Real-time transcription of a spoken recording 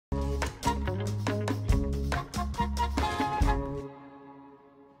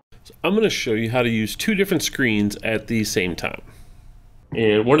So I'm going to show you how to use two different screens at the same time.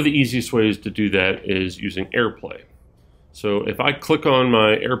 And one of the easiest ways to do that is using Airplay. So if I click on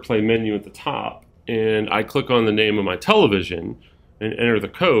my Airplay menu at the top and I click on the name of my television and enter the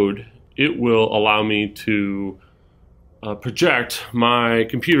code, it will allow me to project my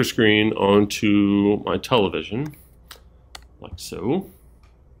computer screen onto my television, like so.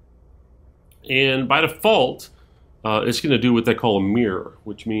 And by default, it's going to do what they call a mirror,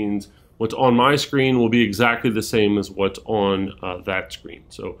 which means what's on my screen will be exactly the same as what's on that screen.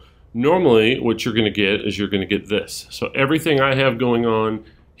 So normally what you're going to get is you're going to get this. So everything I have going on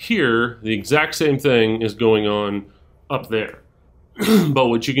here, the exact same thing is going on up there. But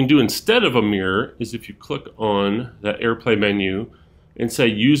what you can do instead of a mirror is if you click on that Airplay menu and say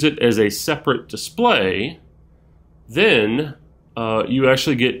use it as a separate display, then you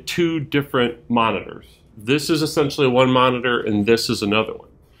actually get two different monitors. This is essentially one monitor and this is another one.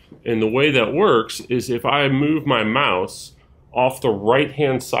 And the way that works is if I move my mouse off the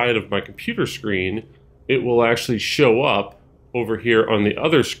right-hand side of my computer screen, it will actually show up over here on the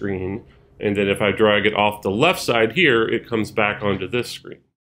other screen. And then if I drag it off the left side here, it comes back onto this screen.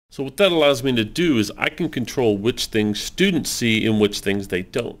 So what that allows me to do is I can control which things students see and which things they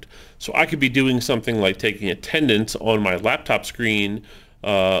don't. So I could be doing something like taking attendance on my laptop screen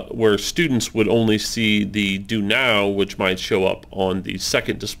where students would only see the do now, which might show up on the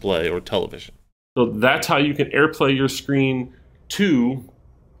second display or television. So that's how you can Airplay your screen to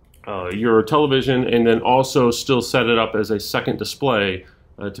your television and then also still set it up as a second display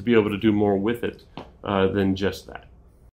to be able to do more with it than just that.